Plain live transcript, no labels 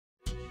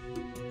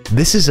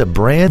This is a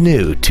brand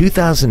new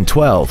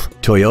 2012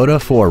 Toyota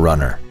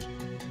 4Runner.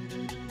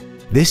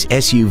 This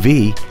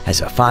SUV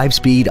has a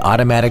 5-speed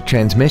automatic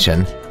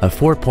transmission, a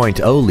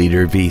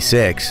 4.0-liter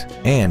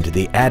V6, and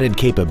the added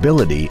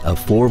capability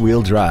of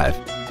 4-wheel drive.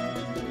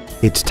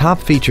 Its top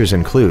features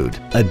include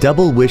a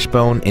double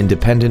wishbone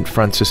independent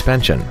front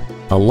suspension,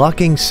 a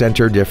locking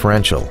center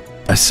differential,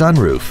 a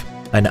sunroof,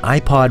 an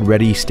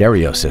iPod-ready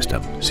stereo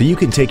system so you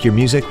can take your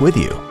music with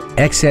you,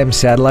 XM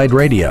satellite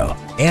radio,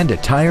 and a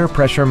tire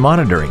pressure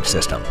monitoring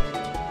system.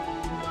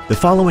 The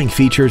following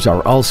features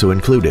are also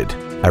included: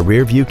 a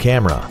rear-view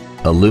camera,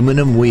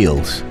 aluminum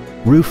wheels,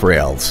 roof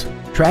rails,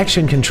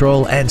 traction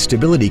control and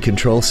stability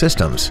control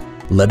systems,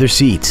 leather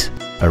seats,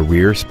 a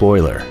rear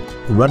spoiler,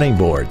 running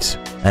boards,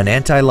 an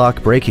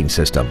anti-lock braking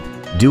system,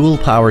 dual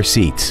power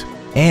seats,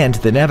 and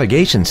the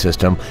navigation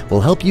system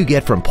will help you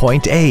get from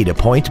point A to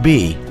point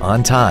B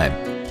on time.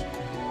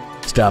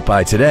 Stop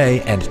by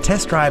today and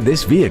test drive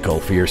this vehicle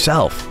for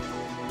yourself.